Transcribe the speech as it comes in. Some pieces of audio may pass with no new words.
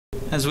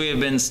As we have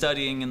been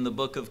studying in the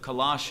book of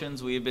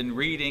Colossians, we have been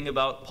reading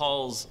about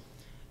Paul's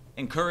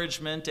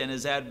encouragement and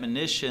his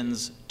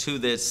admonitions to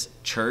this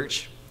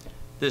church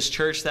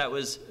that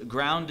was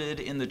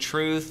grounded in the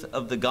truth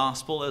of the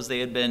gospel as they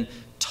had been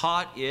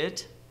taught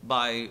it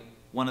by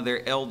one of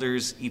their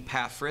elders,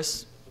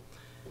 Epaphras.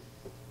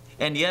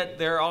 And yet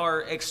there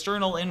are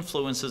external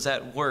influences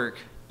at work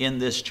in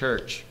this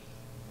church.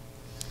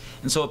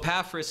 And so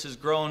Epaphras has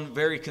grown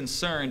very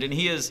concerned, and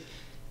he has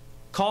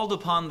called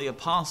upon the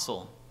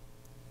apostle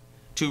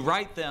to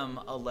write them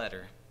a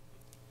letter,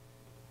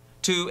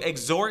 to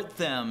exhort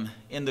them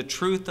in the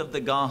truth of the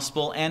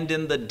gospel and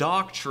in the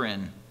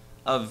doctrine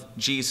of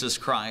Jesus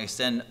Christ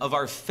and of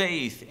our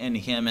faith in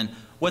Him and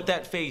what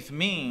that faith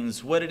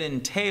means, what it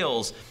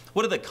entails,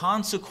 what are the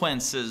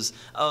consequences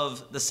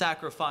of the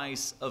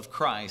sacrifice of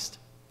Christ,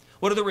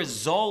 what are the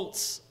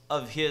results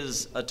of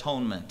His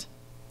atonement.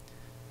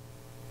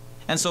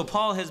 And so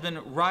Paul has been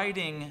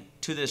writing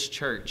to this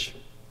church.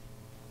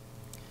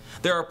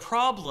 There are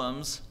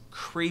problems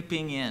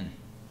creeping in.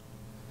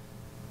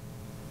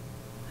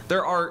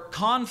 There are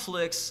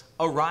conflicts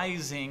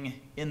arising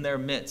in their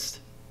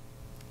midst.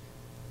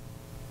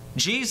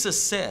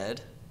 Jesus said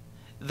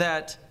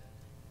that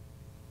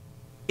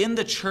in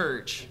the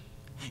church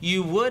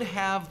you would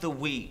have the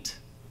wheat.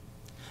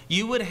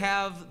 You would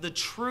have the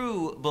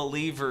true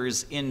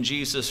believers in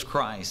Jesus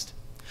Christ,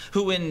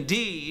 who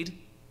indeed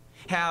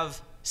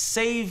have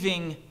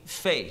saving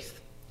faith,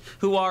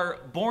 who are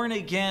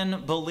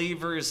born-again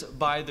believers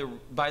by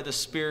the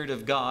Spirit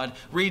of God,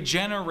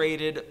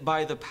 regenerated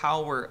by the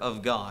power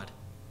of God.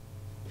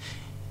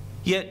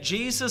 Yet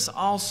Jesus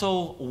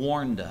also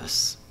warned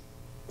us,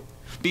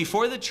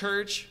 before the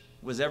church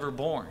was ever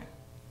born,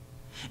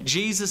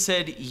 Jesus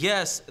said,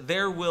 yes,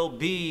 there will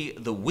be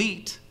the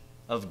wheat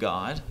of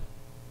God,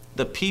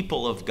 the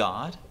people of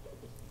God,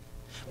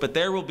 but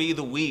there will be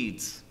the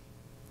weeds.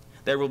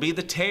 There will be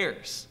the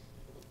tares.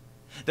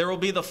 There will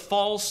be the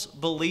false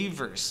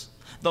believers,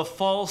 the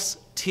false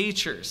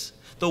teachers,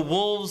 the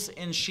wolves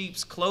in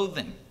sheep's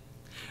clothing.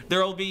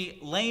 There will be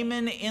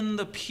laymen in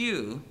the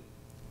pew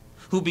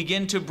who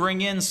begin to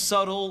bring in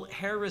subtle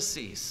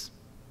heresies.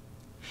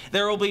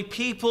 There will be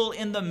people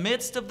in the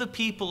midst of the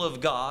people of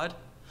God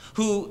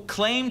who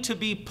claim to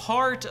be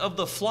part of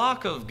the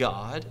flock of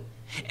God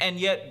and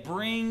yet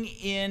bring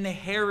in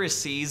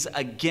heresies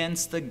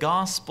against the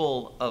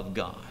gospel of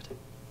God.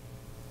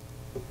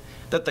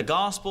 That the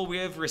gospel we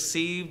have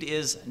received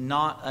is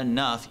not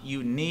enough.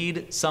 You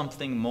need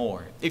something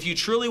more. If you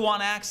truly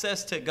want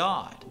access to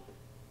God,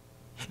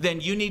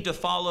 then you need to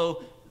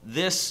follow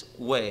this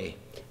way,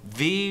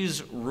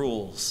 these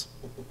rules.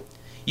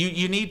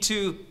 You need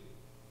to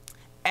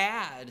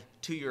add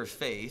to your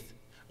faith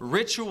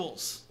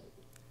rituals,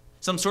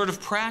 some sort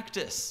of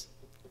practice,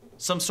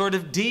 some sort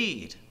of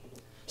deed,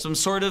 some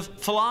sort of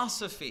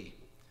philosophy,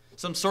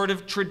 some sort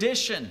of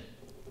tradition,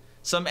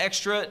 some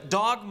extra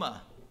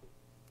dogma.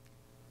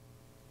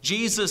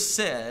 Jesus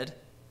said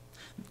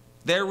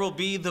there will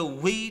be the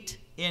wheat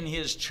in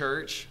His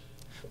church,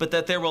 but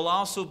that there will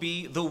also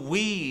be the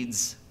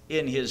weeds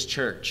in His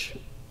church.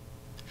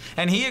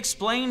 And He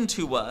explained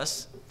to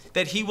us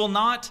that He will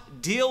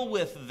not deal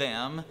with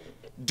them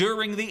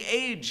during the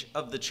age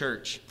of the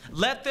church.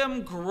 Let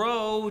them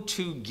grow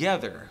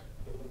together.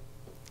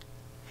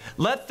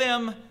 Let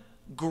them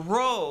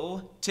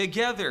grow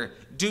together.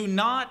 Do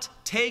not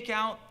take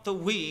out the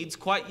weeds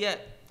quite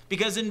yet,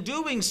 because in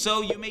doing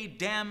so you may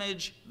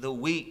damage the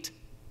wheat.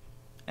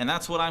 And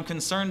that's what I'm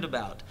concerned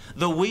about.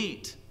 The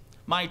wheat,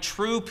 my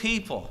true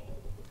people,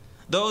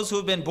 those who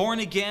have been born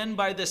again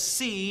by the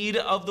seed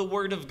of the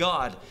Word of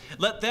God.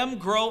 Let them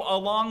grow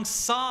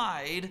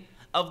alongside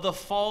of the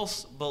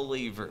false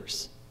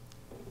believers.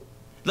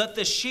 Let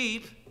the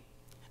sheep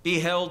be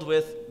held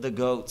with the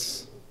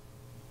goats.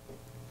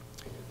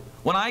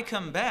 When I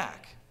come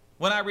back,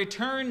 when I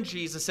return,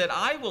 Jesus said,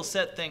 I will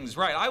set things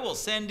right. I will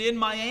send in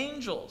my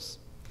angels,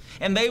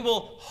 and they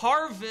will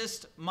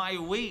harvest my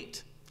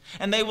wheat,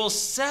 and they will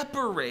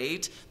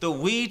separate the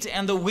wheat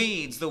and the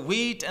weeds, the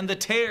wheat and the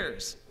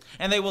tares.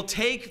 And they will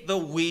take the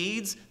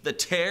weeds, the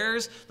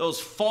tares, those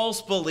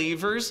false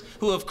believers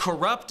who have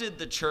corrupted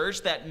the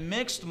church, that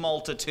mixed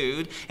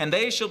multitude, and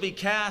they shall be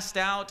cast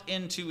out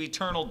into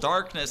eternal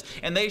darkness,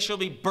 and they shall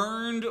be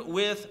burned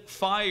with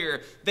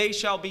fire. They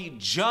shall be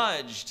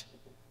judged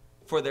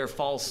for their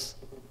false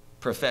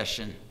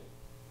profession,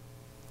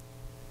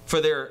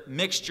 for their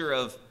mixture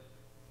of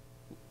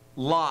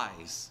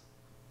lies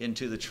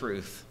into the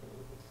truth.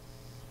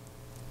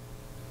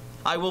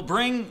 I will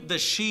bring the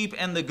sheep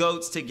and the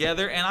goats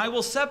together, and I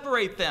will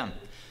separate them.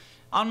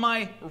 On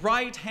my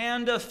right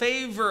hand of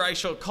favor I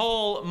shall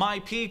call my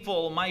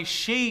people, my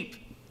sheep,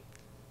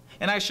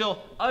 and I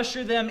shall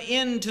usher them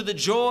into the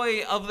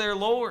joy of their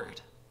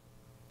Lord.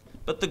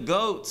 But the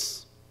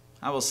goats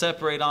I will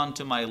separate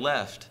onto my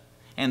left,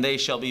 and they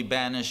shall be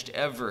banished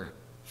ever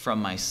from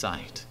my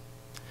sight.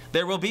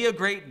 There will be a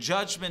great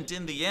judgment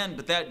in the end,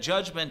 but that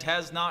judgment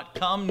has not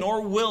come, nor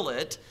will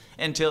it,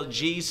 until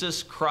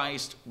Jesus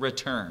Christ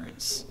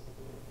returns.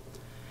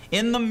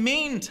 In the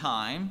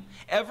meantime,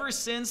 ever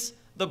since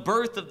the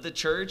birth of the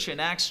church in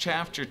Acts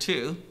chapter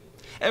 2,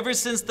 ever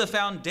since the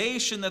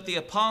foundation that the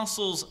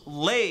apostles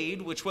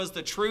laid, which was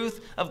the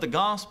truth of the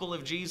gospel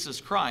of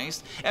Jesus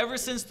Christ, ever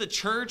since the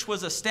church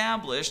was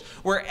established,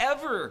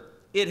 wherever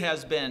it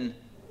has been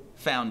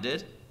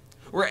founded,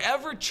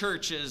 wherever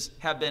churches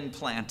have been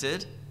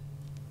planted,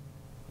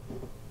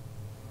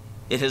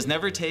 it has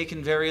never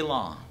taken very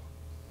long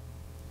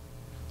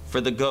for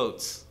the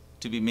goats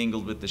to be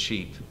mingled with the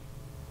sheep,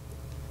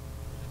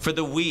 for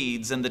the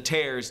weeds and the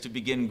tares to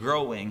begin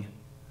growing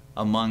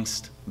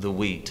amongst the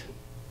wheat.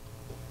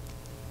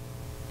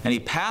 And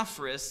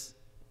Epaphras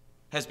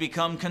has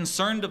become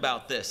concerned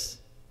about this.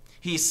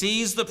 He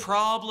sees the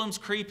problems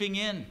creeping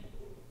in.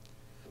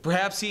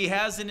 Perhaps he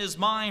has in his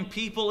mind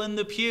people in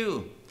the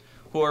pew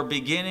who are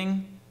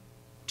beginning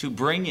to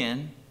bring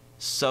in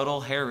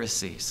subtle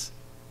heresies.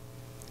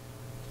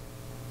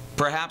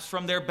 Perhaps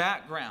from their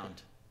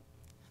background.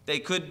 They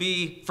could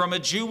be from a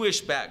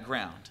Jewish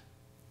background.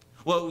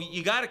 Well,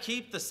 you got to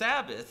keep the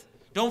Sabbath.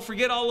 Don't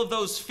forget all of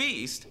those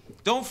feasts.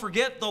 Don't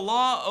forget the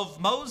law of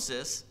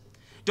Moses.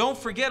 Don't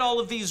forget all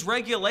of these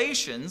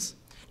regulations.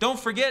 Don't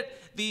forget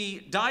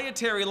the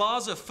dietary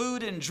laws of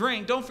food and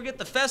drink. Don't forget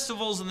the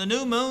festivals and the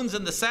new moons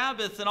and the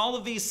Sabbath and all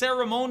of these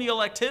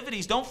ceremonial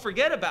activities. Don't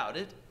forget about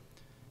it.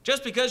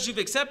 Just because you've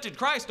accepted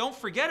Christ, don't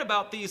forget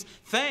about these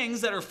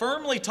things that are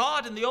firmly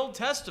taught in the Old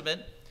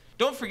Testament.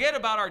 Don't forget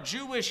about our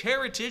Jewish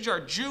heritage, our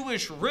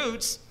Jewish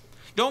roots.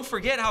 Don't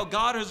forget how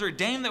God has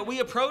ordained that we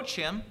approach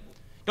Him.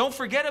 Don't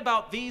forget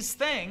about these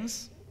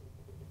things.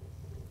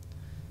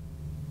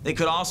 They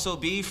could also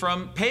be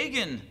from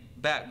pagan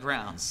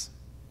backgrounds,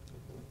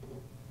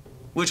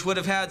 which would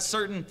have had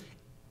certain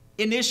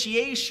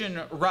initiation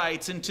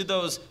rites into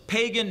those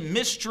pagan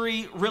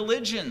mystery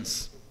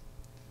religions.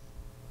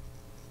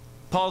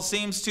 Paul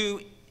seems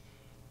to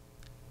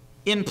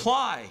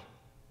imply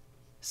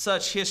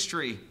such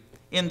history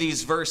in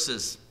these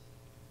verses.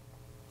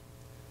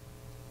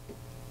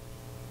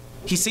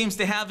 He seems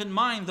to have in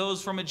mind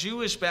those from a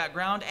Jewish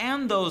background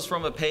and those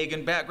from a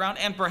pagan background,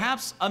 and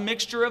perhaps a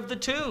mixture of the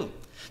two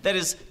that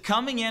is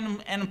coming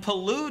in and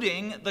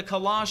polluting the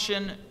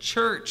Colossian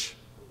church.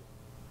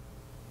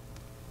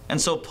 And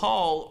so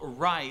Paul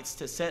writes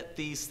to set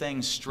these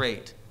things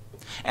straight.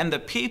 And the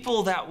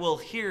people that will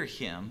hear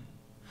him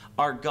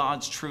are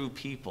God's true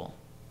people.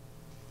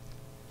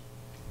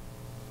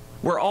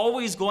 We're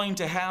always going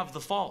to have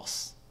the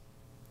false.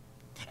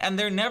 And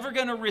they're never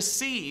going to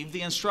receive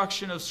the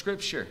instruction of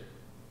Scripture.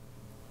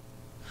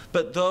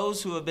 But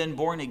those who have been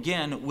born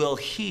again will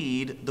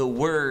heed the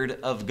Word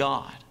of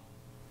God.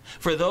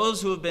 For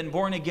those who have been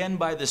born again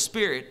by the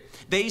Spirit,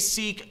 they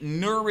seek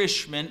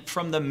nourishment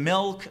from the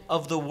milk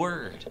of the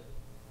Word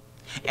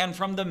and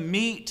from the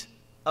meat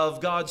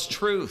of God's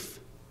truth.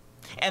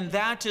 And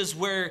that is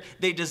where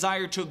they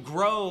desire to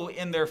grow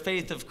in their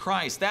faith of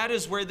Christ. That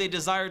is where they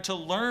desire to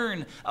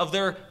learn of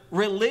their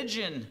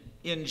religion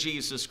in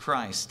Jesus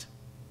Christ.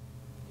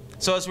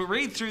 So as we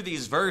read through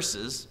these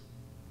verses,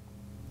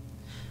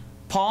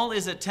 Paul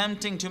is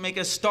attempting to make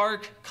a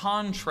stark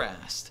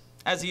contrast,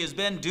 as he has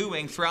been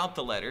doing throughout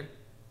the letter,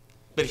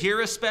 but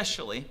here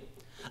especially,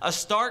 a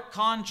stark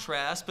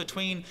contrast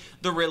between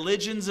the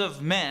religions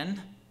of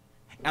men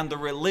and the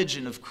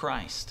religion of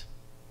Christ.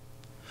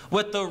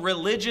 What the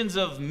religions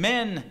of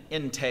men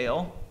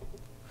entail,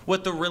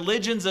 what the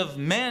religions of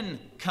men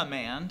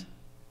command,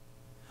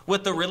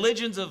 what the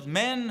religions of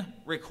men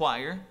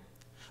require,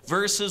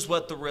 versus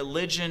what the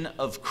religion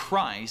of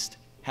Christ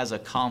has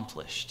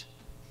accomplished.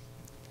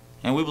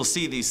 And we will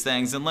see these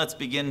things, and let's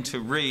begin to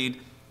read.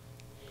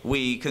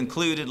 We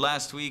concluded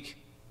last week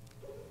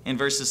in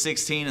verses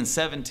 16 and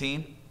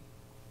 17,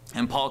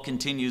 and Paul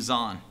continues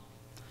on.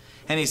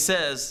 And he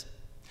says,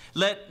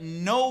 "Let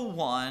no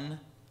one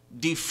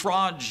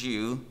defraud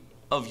you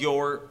of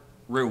your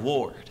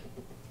reward.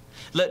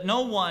 Let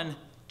no one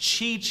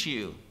cheat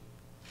you.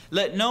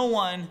 Let no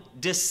one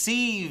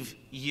deceive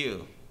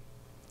you.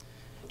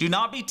 Do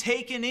not be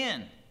taken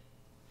in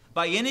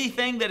by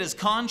anything that is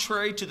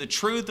contrary to the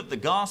truth of the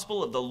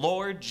gospel of the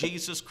Lord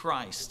Jesus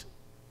Christ."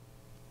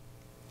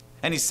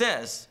 And he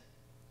says,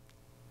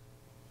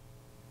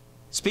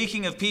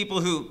 speaking of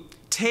people who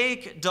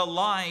take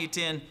delight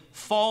in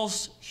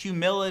false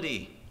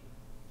humility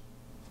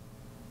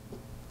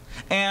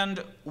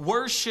and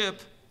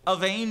worship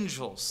of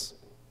angels,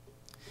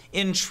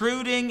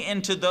 intruding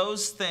into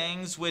those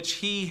things which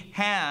he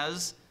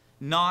has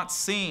not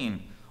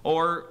seen,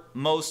 or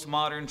most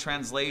modern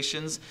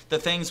translations, the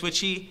things which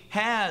he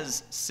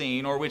has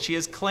seen or which he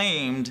has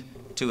claimed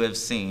to have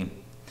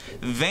seen,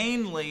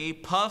 vainly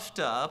puffed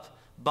up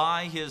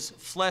by his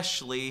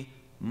fleshly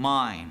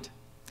mind,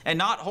 and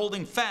not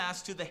holding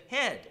fast to the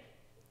head.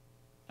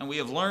 And we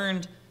have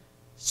learned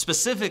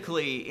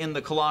specifically in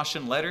the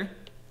Colossian letter,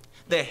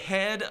 the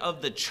head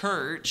of the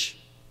church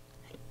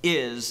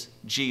is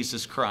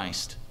Jesus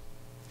Christ.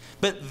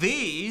 But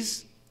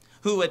these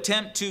who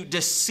attempt to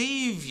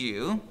deceive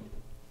you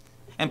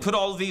and put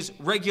all of these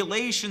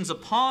regulations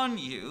upon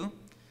you,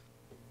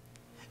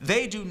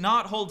 they do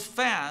not hold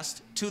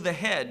fast to the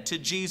head, to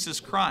Jesus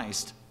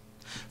Christ,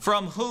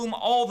 from whom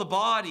all the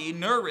body,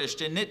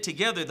 nourished and knit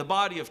together, the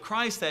body of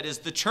Christ, that is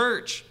the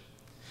church,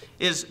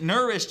 is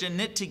nourished and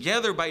knit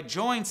together by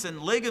joints and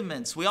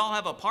ligaments. We all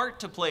have a part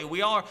to play.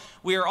 We are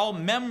all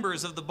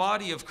members of the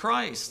body of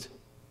Christ.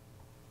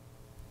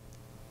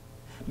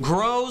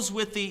 Grows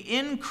with the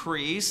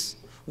increase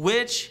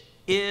which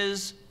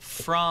is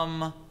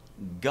from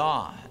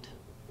God.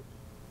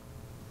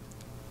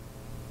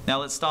 Now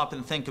let's stop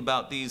and think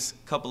about these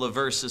couple of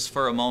verses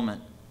for a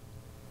moment.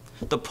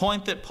 The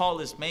point that Paul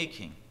is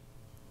making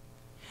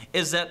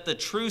is that the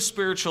true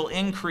spiritual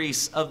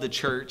increase of the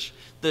church,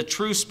 the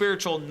true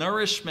spiritual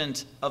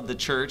nourishment of the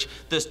church,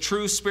 the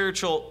true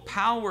spiritual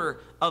power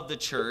of the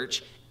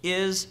church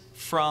is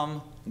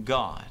from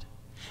God.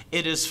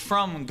 It is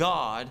from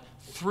God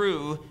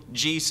through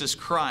Jesus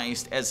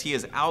Christ, as he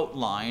has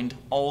outlined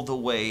all the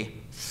way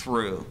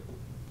through.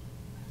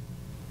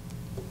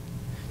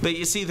 But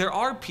you see, there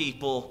are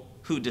people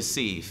who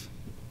deceive.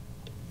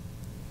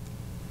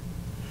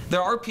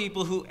 There are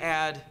people who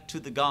add to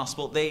the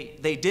gospel. They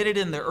did it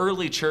in the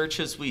early church,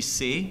 as we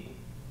see.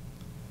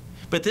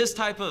 But this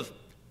type of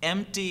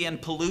empty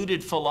and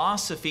polluted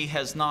philosophy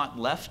has not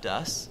left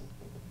us.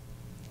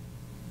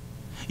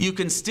 You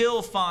can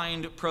still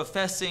find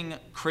professing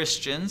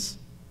Christians.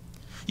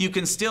 You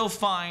can still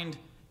find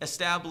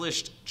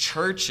established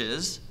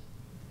churches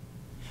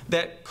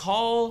that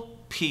call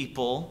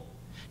people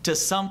to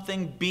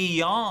something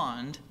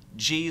beyond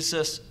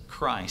Jesus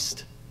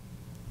Christ.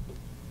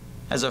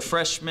 As a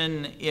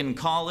freshman in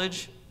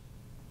college,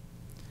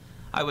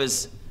 I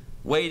was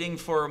waiting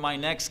for my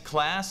next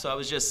class, so I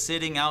was just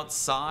sitting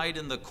outside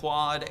in the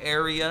quad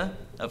area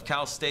of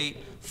Cal State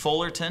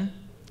Fullerton,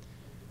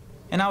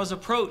 and I was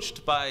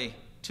approached by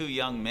two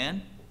young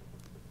men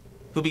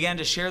who began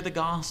to share the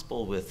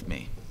gospel with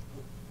me.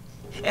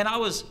 And I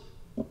was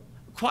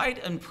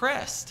quite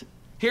impressed.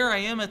 Here I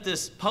am at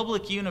this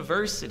public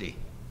university,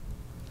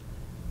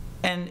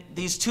 and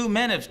these two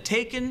men have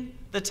taken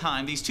the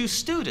time, these two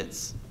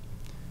students,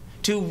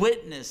 to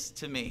witness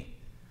to me.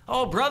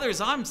 Oh, brothers,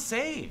 I'm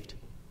saved.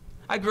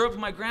 I grew up in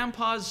my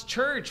grandpa's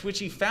church, which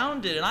he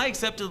founded, and I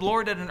accepted the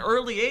Lord at an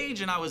early age,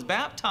 and I was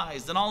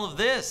baptized and all of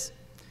this.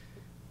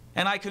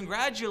 And I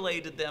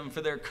congratulated them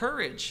for their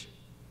courage,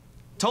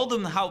 told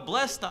them how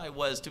blessed I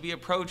was to be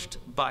approached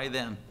by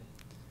them.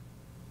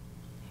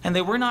 And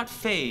they were not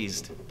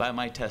fazed by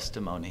my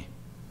testimony.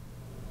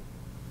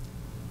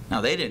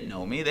 Now, they didn't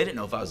know me. They didn't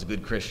know if I was a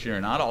good Christian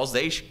or not. All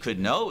they could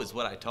know is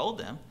what I told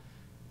them,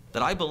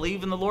 that I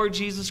believe in the Lord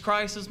Jesus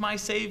Christ as my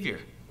Savior,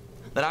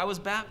 that I was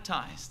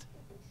baptized.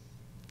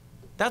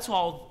 That's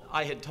all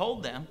I had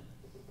told them.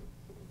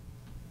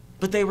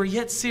 But they were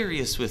yet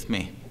serious with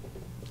me.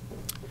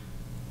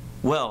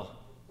 Well,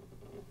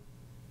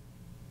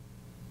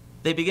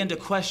 they began to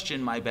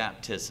question my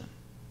baptism.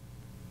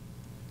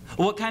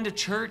 What kind of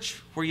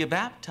church were you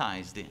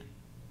baptized in?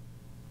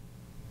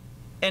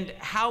 And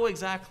how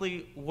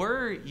exactly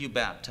were you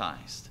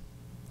baptized?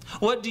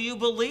 What do you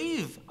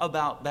believe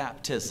about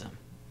baptism?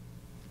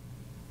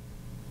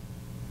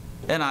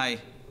 And I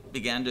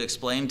began to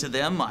explain to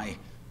them my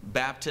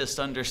Baptist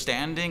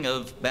understanding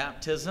of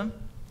baptism,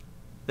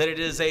 that it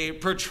is a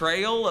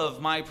portrayal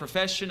of my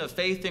profession of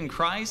faith in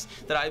Christ,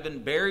 that I've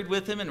been buried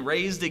with him and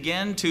raised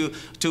again to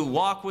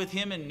walk with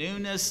him in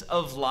newness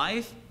of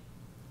life.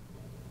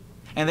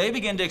 And they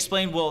began to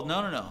explain, well,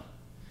 no.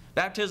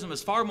 Baptism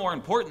is far more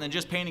important than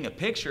just painting a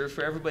picture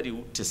for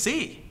everybody to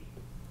see.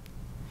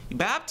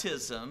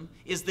 Baptism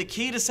is the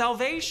key to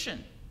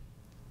salvation.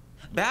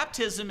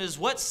 Baptism is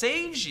what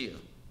saves you.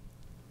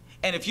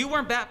 And if you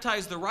weren't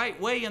baptized the right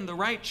way in the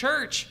right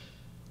church,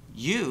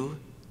 you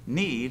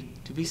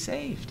need to be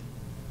saved.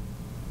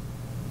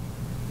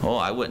 Oh,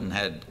 I wouldn't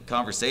have had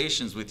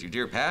conversations with your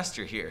dear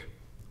pastor here.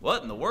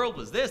 What in the world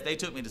was this? They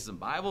took me to some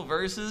Bible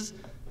verses.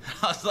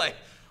 I was like,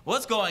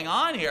 what's going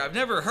on here? I've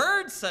never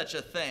heard such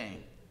a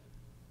thing.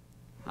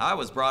 I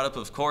was brought up,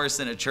 of course,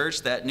 in a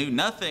church that knew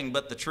nothing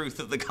but the truth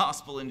of the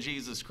gospel in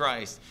Jesus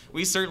Christ.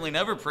 We certainly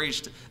never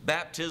preached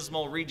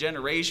baptismal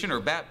regeneration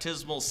or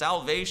baptismal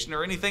salvation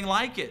or anything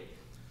like it.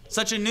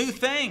 Such a new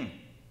thing.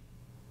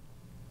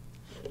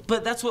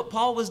 But that's what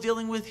Paul was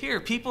dealing with here.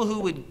 People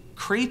who would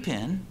creep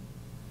in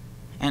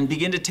and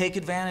begin to take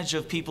advantage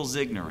of people's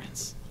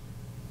ignorance.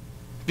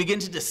 Begin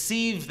to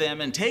deceive them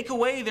and take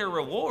away their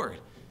reward.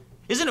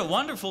 Isn't it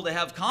wonderful to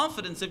have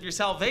confidence of your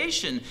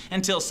salvation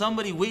until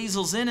somebody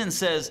weasels in and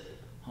says,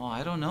 oh,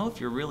 I don't know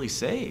if you're really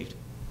saved.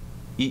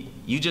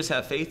 You just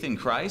have faith in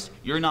Christ.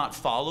 You're not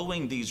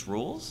following these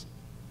rules.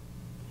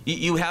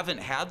 You haven't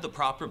had the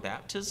proper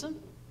baptism.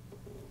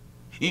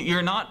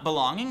 You're not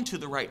belonging to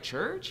the right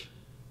church.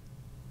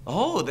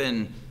 Oh,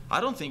 then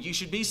I don't think you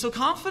should be so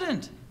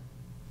confident.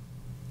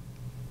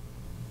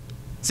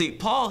 See,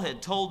 Paul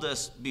had told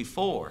us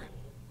before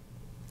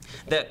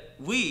that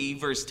we,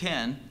 verse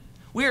 10,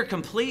 we are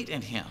complete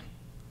in him.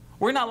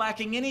 We're not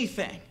lacking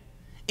anything.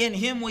 In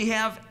him we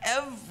have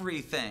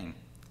everything.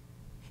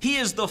 He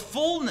is the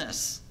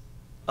fullness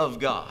of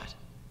God.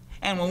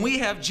 And when we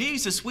have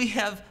Jesus, we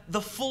have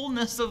the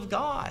fullness of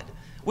God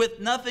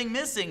with nothing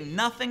missing,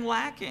 nothing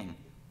lacking.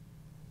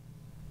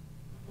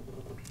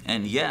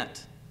 And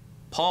yet,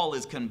 Paul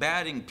is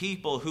combating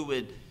people who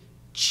would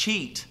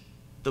cheat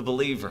the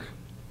believer,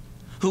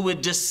 who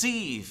would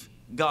deceive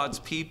God's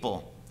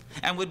people,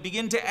 and would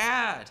begin to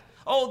add,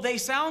 oh, they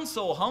sound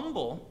so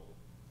humble.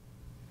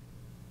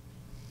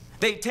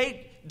 They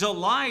take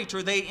delight,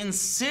 or they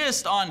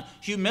insist on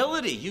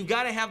humility. You've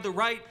got to have the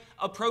right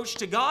approach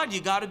to God.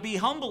 You've got to be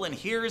humble, and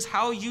here's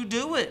how you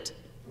do it.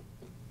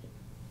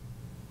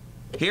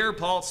 Here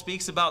Paul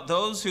speaks about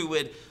those who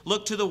would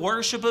look to the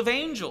worship of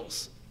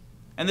angels.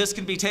 And this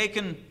can be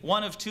taken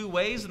one of two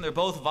ways, and they're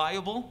both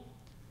viable.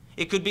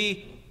 It could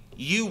be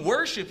you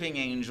worshiping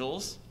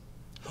angels,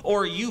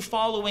 or you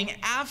following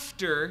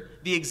after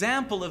the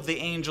example of the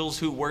angels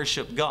who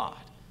worship God,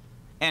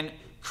 and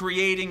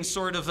creating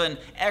sort of an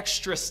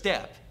extra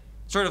step,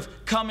 sort of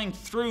coming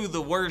through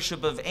the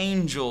worship of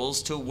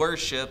angels to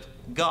worship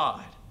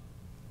God,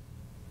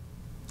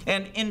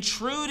 and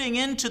intruding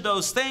into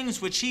those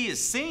things which he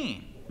is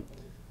seeing.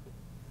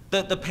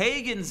 The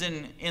pagans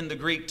in the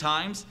Greek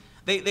times,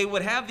 they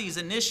would have these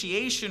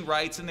initiation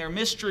rites in their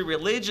mystery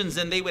religions,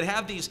 and they would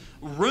have these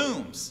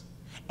rooms.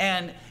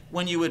 And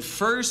when you would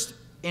first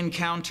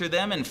encounter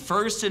them and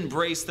first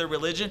embrace their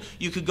religion,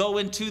 you could go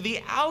into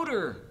the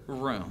outer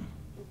room.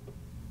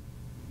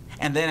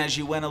 And then as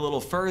you went a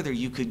little further,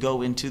 you could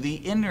go into the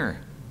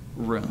inner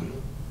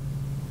room.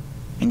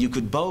 And you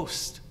could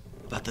boast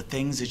about the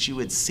things that you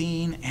had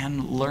seen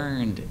and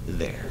learned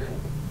there.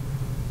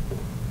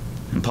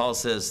 And Paul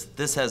says,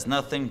 this has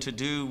nothing to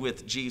do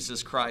with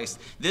Jesus Christ.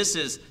 This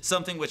is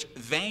something which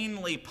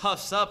vainly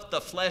puffs up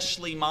the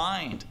fleshly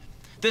mind.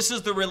 This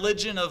is the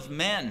religion of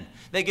men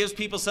that gives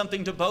people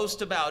something to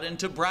boast about and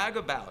to brag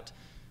about.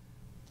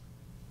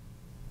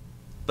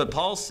 But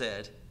Paul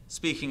said,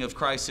 speaking of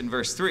Christ in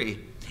verse 3,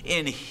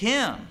 in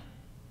him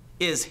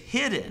is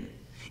hidden.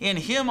 In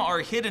him are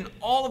hidden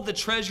all of the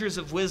treasures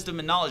of wisdom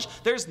and knowledge.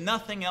 There's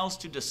nothing else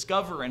to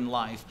discover in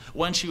life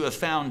once you have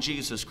found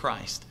Jesus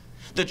Christ.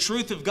 The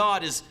truth of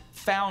God is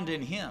found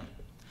in him.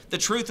 The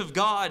truth of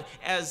God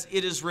as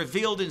it is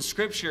revealed in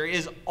Scripture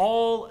is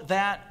all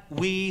that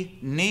we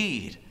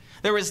need.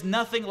 There is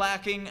nothing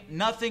lacking,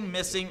 nothing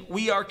missing.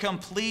 We are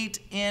complete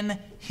in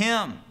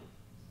him.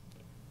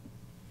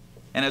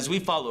 And as we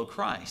follow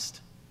Christ,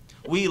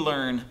 we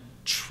learn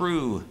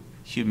true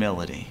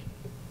humility.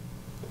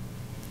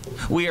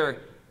 We are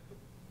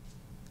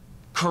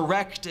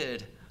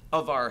corrected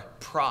of our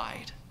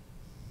pride.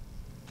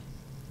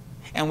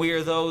 And we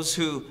are those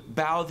who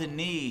bow the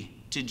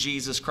knee to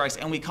Jesus Christ.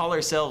 And we call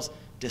ourselves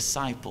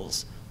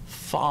disciples,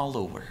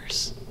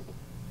 followers.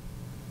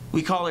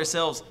 We call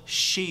ourselves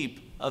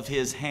sheep of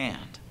his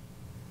hand,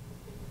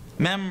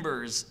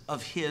 members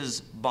of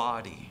his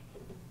body.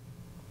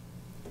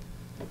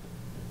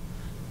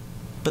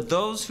 But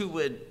those who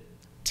would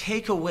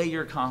take away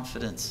your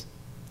confidence,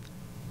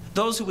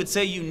 those who would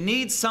say you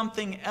need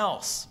something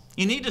else,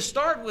 you need to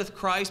start with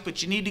Christ,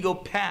 but you need to go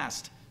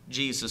past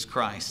Jesus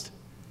Christ.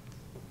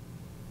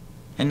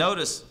 And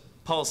notice,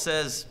 Paul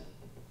says,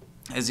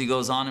 as he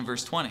goes on in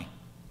verse 20,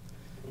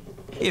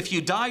 if you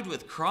died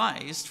with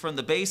Christ from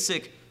the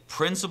basic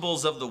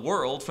principles of the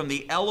world, from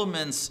the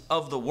elements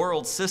of the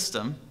world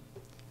system,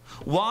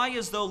 why,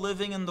 as though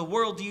living in the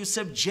world, do you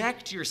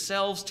subject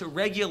yourselves to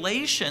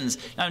regulations?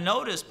 Now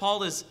notice,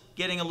 Paul is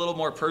getting a little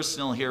more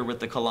personal here with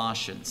the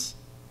Colossians.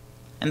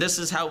 And this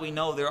is how we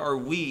know there are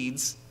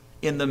weeds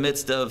in the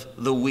midst of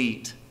the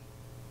wheat.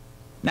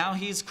 Now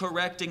he's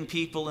correcting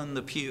people in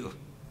the pew.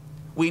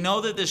 We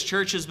know that this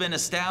church has been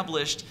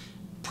established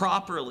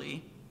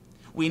properly.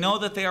 We know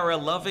that they are a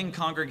loving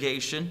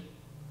congregation.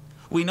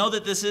 We know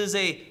that this is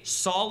a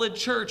solid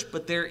church,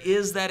 but there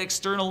is that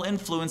external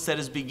influence that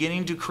is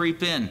beginning to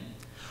creep in.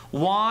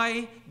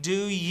 Why do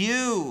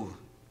you,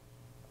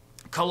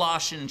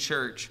 Colossian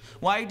church,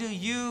 why do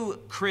you,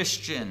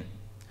 Christian,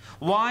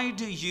 why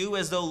do you,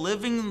 as though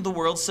living in the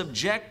world,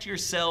 subject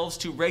yourselves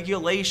to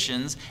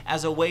regulations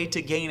as a way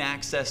to gain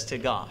access to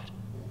God?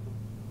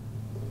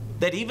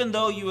 That even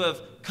though you have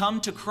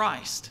come to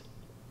Christ,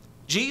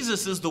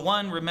 Jesus is the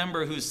one,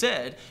 remember, who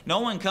said,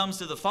 no one comes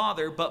to the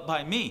Father but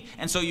by me.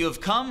 And so you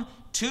have come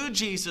to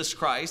Jesus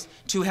Christ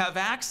to have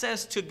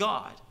access to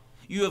God.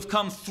 You have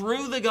come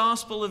through the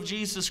gospel of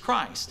Jesus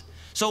Christ.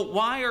 So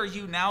why are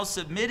you now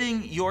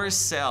submitting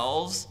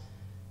yourselves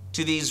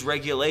to these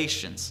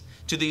regulations,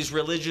 to these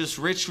religious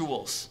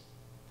rituals,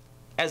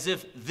 as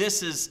if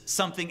this is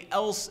something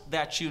else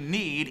that you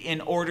need in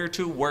order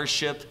to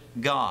worship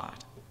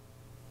God?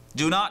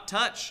 Do not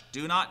touch,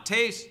 do not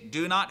taste,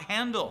 do not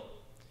handle.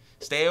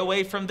 Stay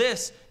away from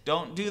this,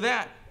 don't do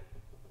that.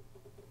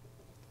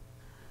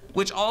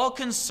 Which all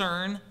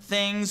concern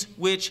things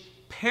which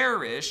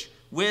perish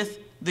with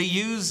the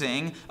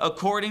using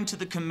according to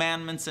the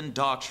commandments and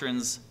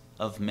doctrines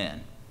of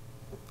men.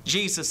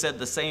 Jesus said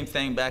the same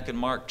thing back in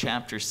Mark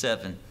chapter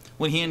 7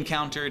 when he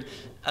encountered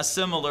a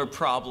similar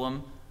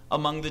problem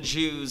among the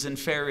Jews and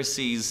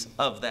Pharisees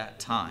of that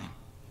time.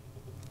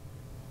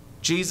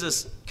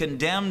 Jesus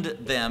condemned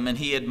them and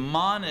he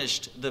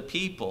admonished the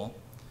people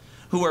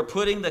who are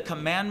putting the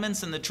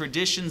commandments and the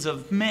traditions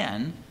of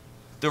men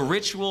the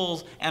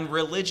rituals and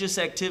religious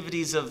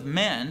activities of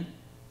men,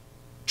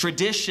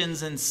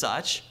 traditions and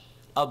such,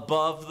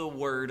 above the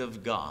Word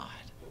of God.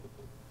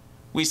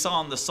 We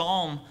saw in the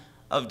Psalm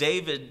of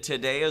David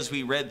today, as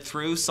we read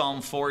through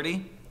Psalm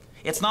 40,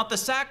 it's not the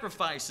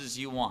sacrifices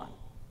you want.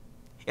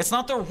 It's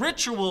not the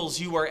rituals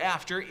you are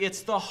after,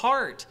 it's the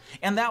heart.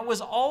 And that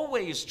was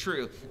always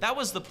true. That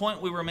was the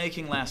point we were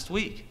making last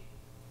week,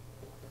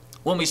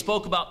 when we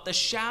spoke about the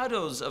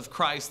shadows of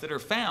Christ that are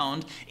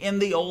found in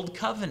the Old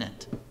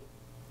Covenant.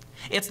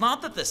 It's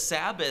not that the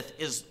Sabbath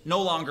is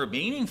no longer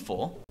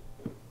meaningful.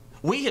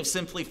 We have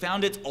simply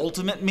found its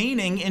ultimate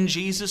meaning in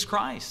Jesus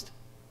Christ.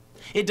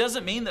 It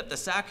doesn't mean that the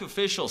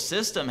sacrificial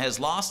system has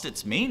lost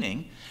its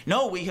meaning.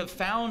 No, we have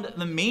found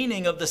the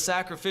meaning of the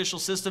sacrificial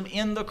system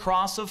in the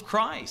cross of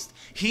Christ.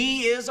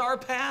 He is our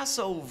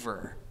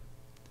Passover.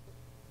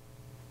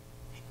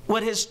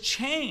 What has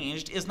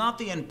changed is not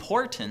the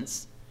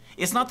importance,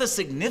 it's not the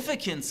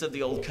significance of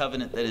the Old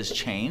Covenant that has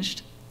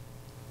changed.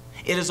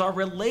 It is our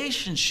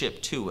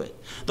relationship to it.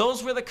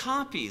 Those were the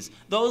copies.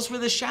 Those were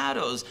the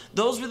shadows.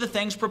 Those were the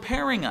things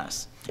preparing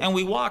us. And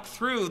we walk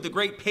through the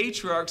great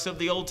patriarchs of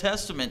the Old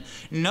Testament,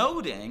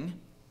 noting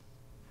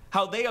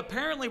how they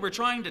apparently were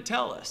trying to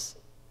tell us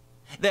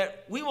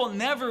that we will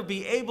never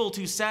be able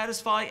to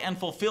satisfy and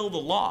fulfill the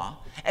law,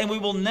 and we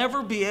will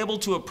never be able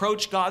to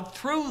approach God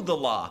through the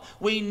law.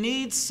 We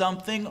need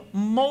something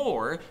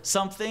more,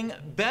 something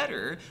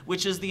better,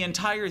 which is the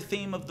entire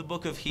theme of the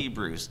book of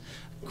Hebrews.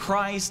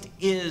 Christ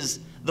is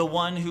the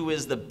one who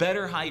is the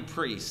better high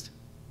priest.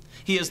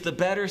 He is the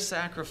better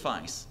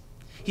sacrifice.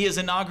 He has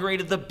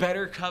inaugurated the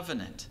better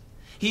covenant.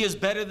 He is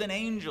better than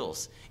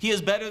angels. He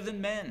is better than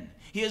men.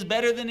 He is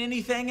better than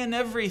anything and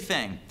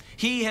everything.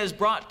 He has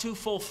brought to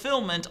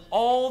fulfillment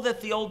all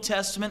that the Old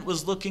Testament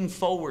was looking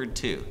forward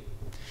to.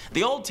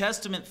 The Old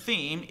Testament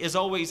theme is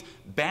always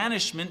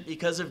banishment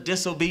because of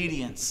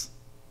disobedience.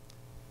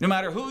 No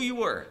matter who you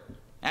were,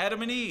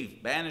 Adam and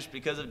Eve, banished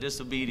because of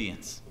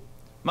disobedience.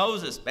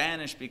 Moses,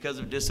 banished because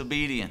of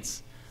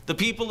disobedience. The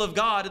people of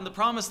God in the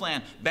Promised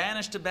Land,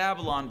 banished to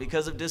Babylon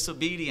because of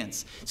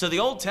disobedience. So the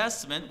Old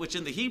Testament, which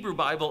in the Hebrew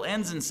Bible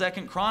ends in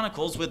 2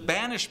 Chronicles with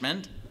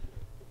banishment,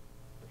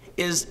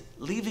 is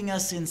leaving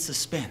us in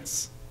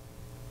suspense.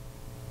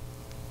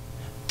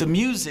 The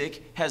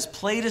music has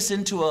played us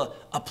into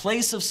a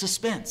place of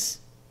suspense.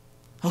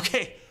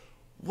 Okay,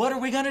 what are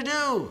we going to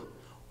do?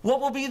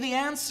 What will be the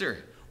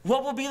answer?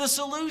 What will be the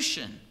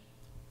solution?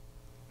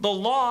 The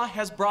law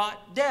has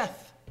brought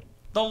death.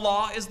 The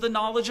law is the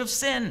knowledge of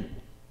sin.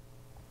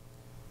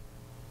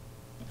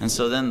 And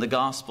so then the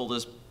gospel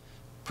is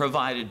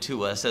provided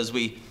to us. As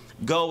we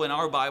go in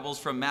our Bibles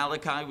from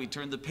Malachi, we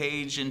turn the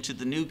page into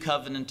the new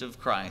covenant of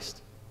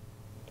Christ.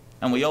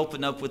 And we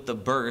open up with the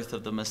birth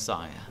of the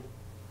Messiah.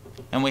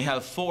 And we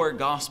have 4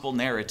 gospel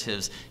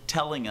narratives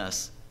telling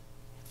us,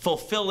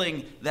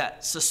 fulfilling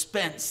that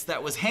suspense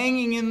that was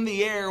hanging in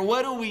the air.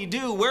 What do we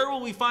do? Where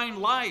will we find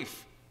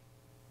life?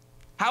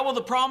 How will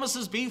the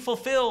promises be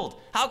fulfilled?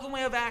 How can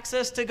we have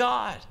access to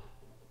God?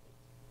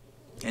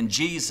 And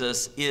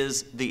Jesus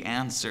is the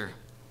answer.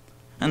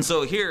 And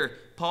so here,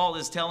 Paul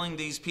is telling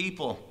these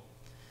people,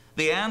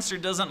 the answer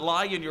doesn't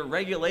lie in your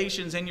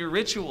regulations and your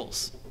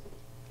rituals.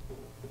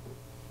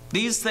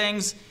 These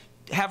things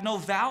have no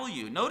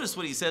value. Notice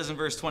what he says in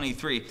verse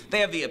 23. They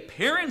have the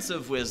appearance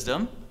of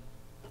wisdom.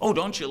 Oh,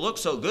 don't you look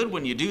so good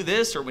when you do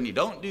this or when you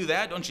don't do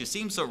that? Don't you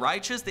seem so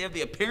righteous? They have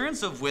the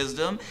appearance of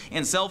wisdom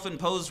in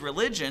self-imposed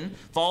religion,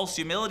 false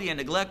humility and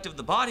neglect of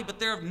the body, but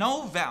they're of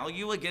no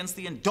value against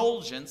the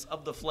indulgence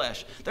of the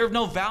flesh. They're of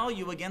no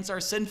value against our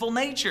sinful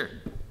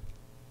nature.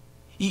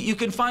 You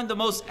can find the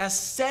most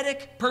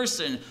ascetic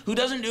person who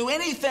doesn't do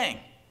anything,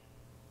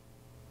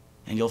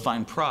 and you'll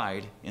find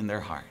pride in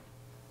their heart.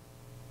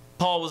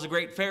 Paul was a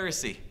great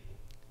Pharisee.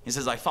 He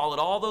says, I followed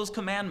all those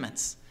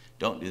commandments.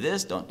 Don't do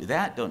this, don't do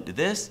that, don't do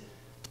this.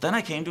 But then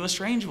I came to a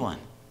strange one.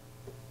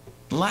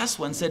 The last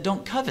one said,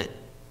 don't covet.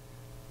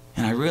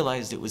 And I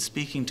realized it was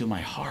speaking to my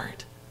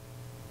heart,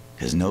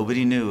 because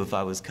nobody knew if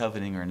I was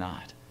coveting or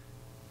not.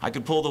 I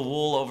could pull the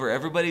wool over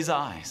everybody's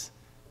eyes,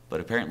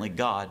 but apparently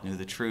God knew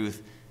the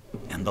truth,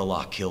 and the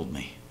law killed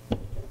me.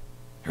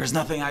 There was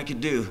nothing I could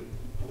do.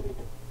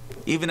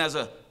 Even as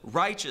a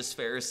righteous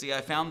Pharisee,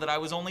 I found that I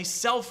was only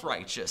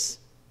self-righteous.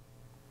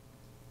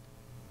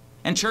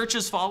 And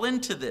churches fall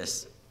into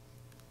this.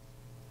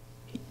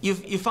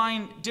 You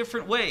find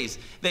different ways.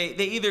 They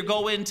either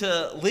go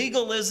into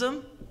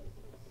legalism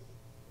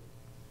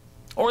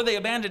or they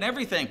abandon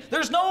everything.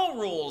 There's no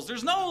rules,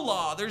 there's no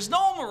law, there's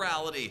no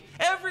morality.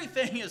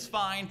 Everything is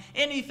fine,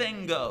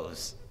 anything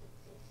goes.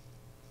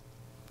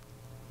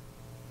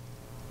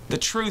 The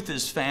truth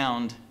is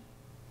found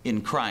in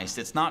Christ.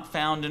 It's not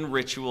found in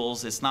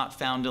rituals, it's not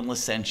found in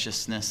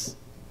licentiousness.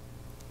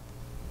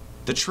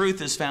 The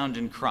truth is found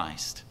in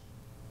Christ.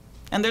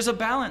 And there's a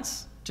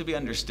balance to be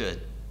understood.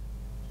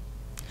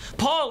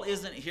 Paul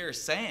isn't here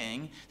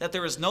saying that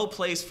there is no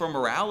place for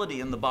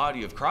morality in the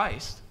body of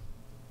Christ.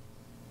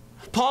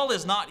 Paul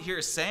is not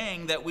here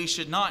saying that we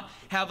should not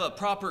have a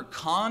proper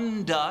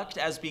conduct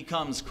as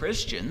becomes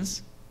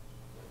Christians.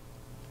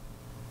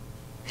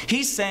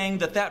 He's saying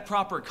that that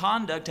proper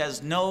conduct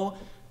has no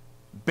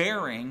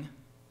bearing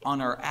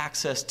on our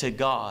access to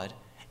God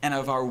and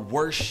of our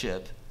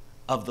worship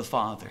of the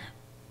Father.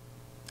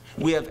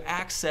 We have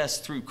access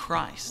through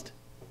Christ.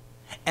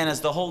 And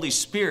as the Holy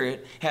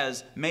Spirit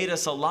has made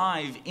us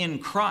alive in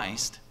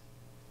Christ,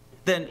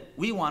 then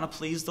we want to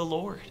please the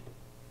Lord.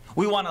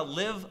 We want to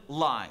live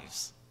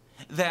lives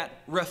that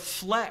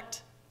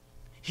reflect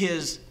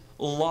His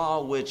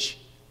law, which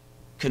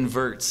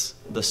converts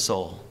the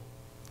soul.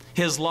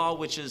 His law,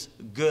 which is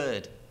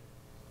good.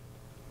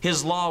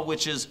 His law,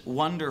 which is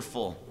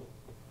wonderful.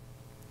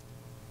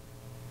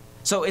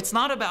 So it's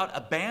not about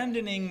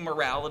abandoning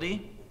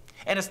morality,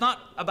 and it's not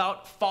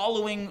about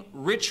following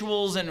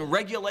rituals and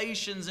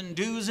regulations and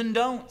do's and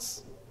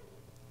don'ts.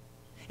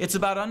 It's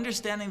about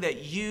understanding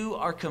that you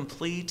are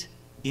complete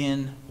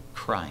in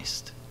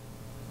Christ,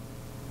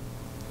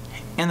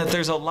 and that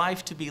there's a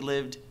life to be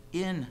lived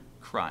in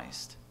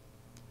Christ.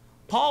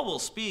 Paul will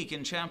speak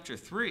in chapter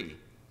 3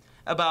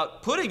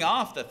 about putting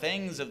off the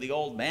things of the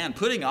old man,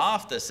 putting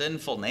off the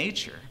sinful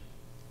nature.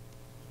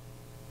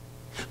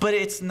 But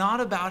it's not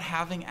about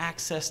having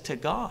access to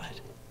God.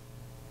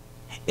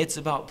 It's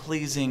about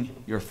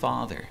pleasing your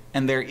Father.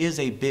 And there is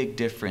a big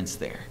difference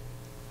there.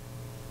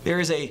 There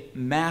is a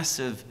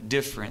massive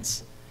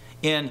difference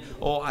in,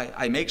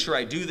 I make sure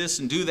I do this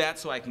and do that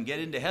so I can get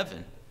into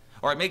heaven.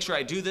 Or I make sure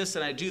I do this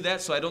and I do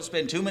that so I don't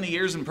spend too many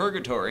years in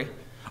purgatory.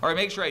 Or I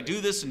make sure I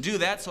do this and do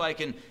that so I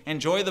can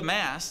enjoy the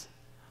Mass.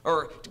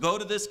 Or go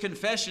to this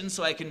confession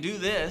so I can do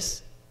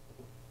this.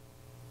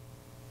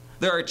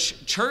 There are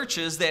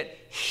churches that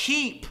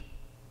heap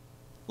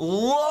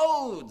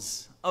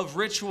loads of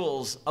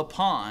rituals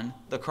upon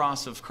the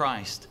cross of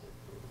Christ.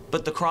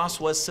 But the cross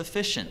was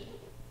sufficient.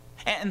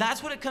 And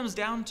that's what it comes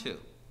down to.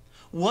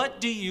 What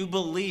do you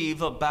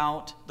believe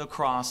about the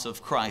cross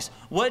of Christ?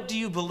 What do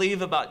you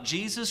believe about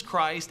Jesus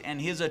Christ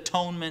and His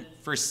atonement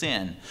for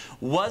sin?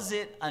 Was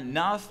it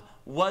enough?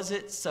 Was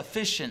it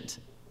sufficient?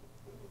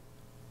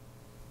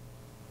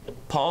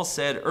 Paul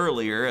said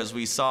earlier, as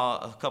we saw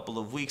a couple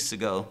of weeks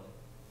ago,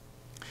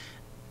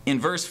 in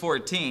verse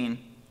 14,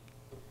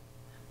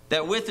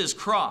 that with His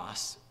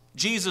cross,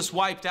 Jesus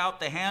wiped out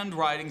the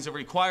handwritings of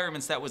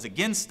requirements that was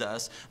against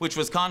us, which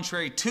was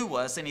contrary to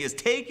us, and He has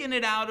taken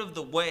it out of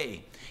the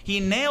way. He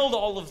nailed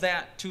all of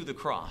that to the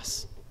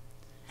cross.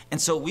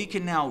 And so we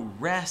can now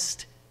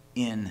rest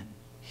in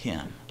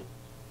Him.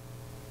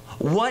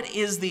 What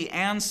is the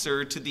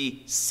answer to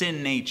the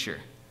sin nature?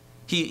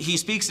 He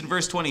speaks in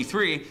verse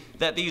 23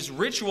 that these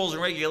rituals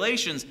and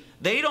regulations,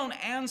 they don't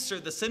answer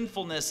the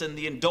sinfulness and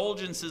the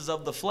indulgences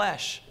of the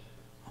flesh.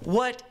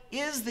 What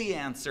is the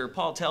answer?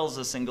 Paul tells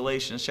us in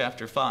Galatians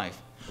chapter 5.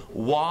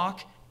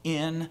 Walk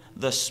in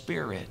the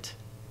Spirit,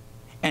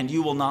 and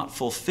you will not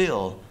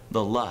fulfill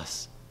the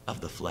lusts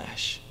of the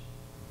flesh.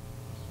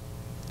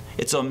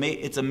 It's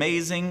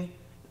amazing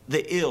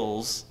the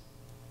ills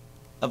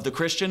of the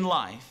Christian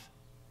life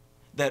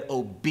that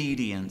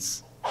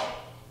obedience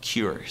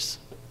cures.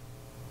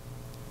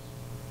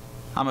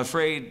 I'm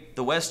afraid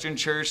the Western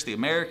church, the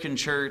American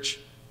church,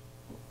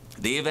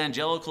 the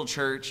evangelical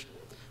church,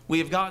 we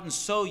have gotten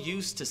so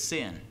used to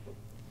sin,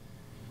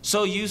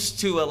 so used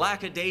to a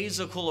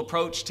lackadaisical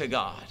approach to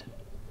God,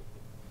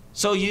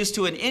 so used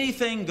to an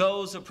anything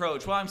goes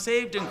approach. Well, I'm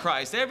saved in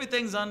Christ.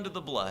 Everything's under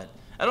the blood.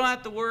 I don't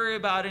have to worry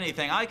about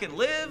anything. I can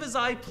live as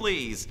I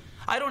please.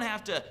 I don't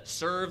have to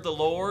serve the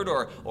Lord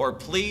or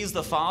please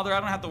the Father. I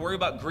don't have to worry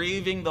about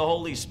grieving the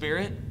Holy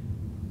Spirit.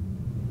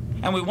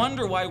 And we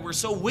wonder why we're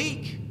so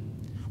weak.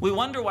 We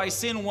wonder why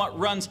sin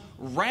runs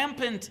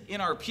rampant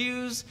in our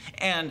pews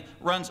and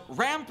runs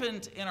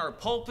rampant in our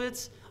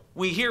pulpits.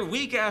 We hear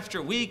week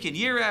after week and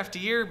year after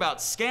year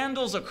about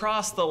scandals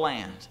across the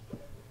land.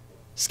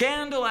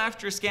 Scandal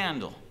after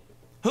scandal.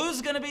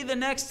 Who's going to be the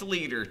next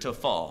leader to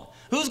fall?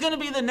 Who's going to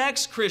be the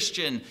next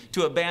Christian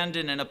to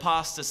abandon and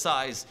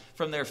apostatize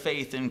from their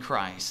faith in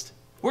Christ?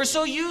 We're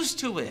so used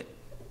to it.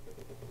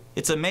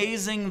 It's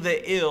amazing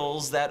the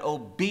ills that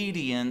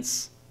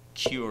obedience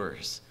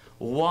cures.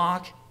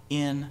 Walk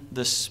in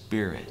the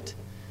Spirit.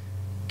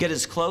 Get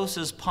as close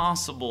as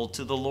possible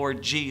to the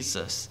Lord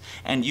Jesus,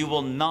 and you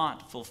will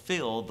not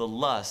fulfill the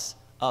lusts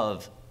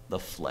of the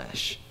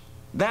flesh.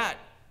 That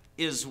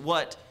is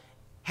what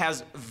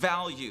has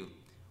value.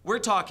 We're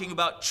talking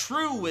about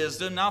true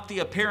wisdom, not the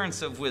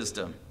appearance of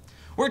wisdom.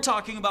 We're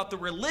talking about the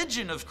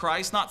religion of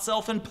Christ, not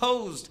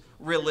self-imposed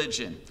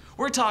religion.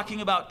 We're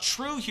talking about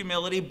true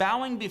humility,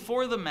 bowing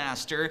before the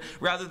Master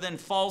rather than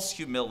false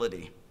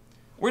humility.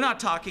 We're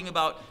not talking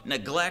about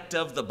neglect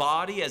of the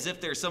body as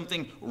if there's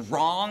something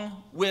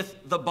wrong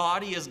with the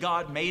body as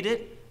God made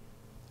it.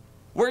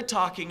 We're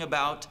talking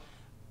about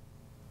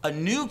a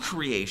new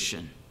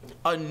creation,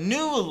 a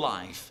new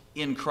life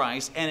in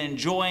Christ, and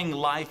enjoying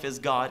life as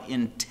God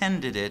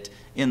intended it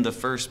in the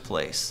first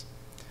place.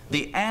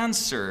 The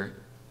answer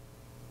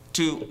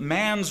to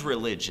man's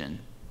religion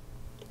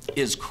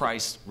is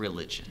Christ's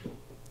religion.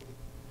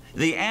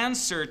 The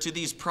answer to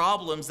these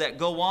problems that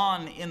go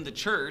on in the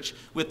church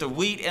with the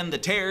wheat and the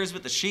tares,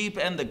 with the sheep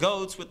and the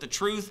goats, with the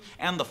truth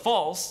and the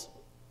false,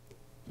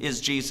 is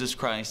Jesus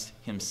Christ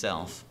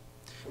himself.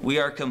 We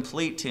are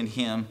complete in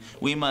him.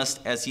 We must,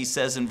 as he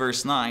says in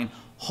verse 9,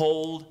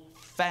 hold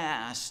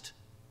fast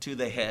to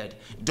the head.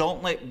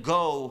 Don't let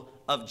go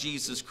of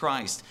Jesus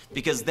Christ,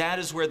 because that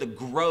is where the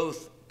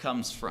growth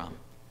comes from.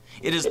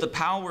 It is the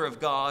power of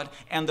God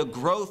and the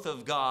growth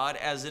of God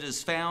as it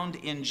is found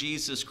in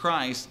Jesus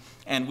Christ,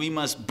 and we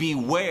must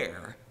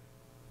beware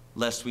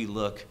lest we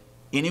look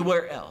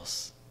anywhere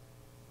else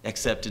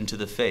except into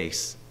the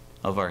face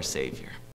of our Savior.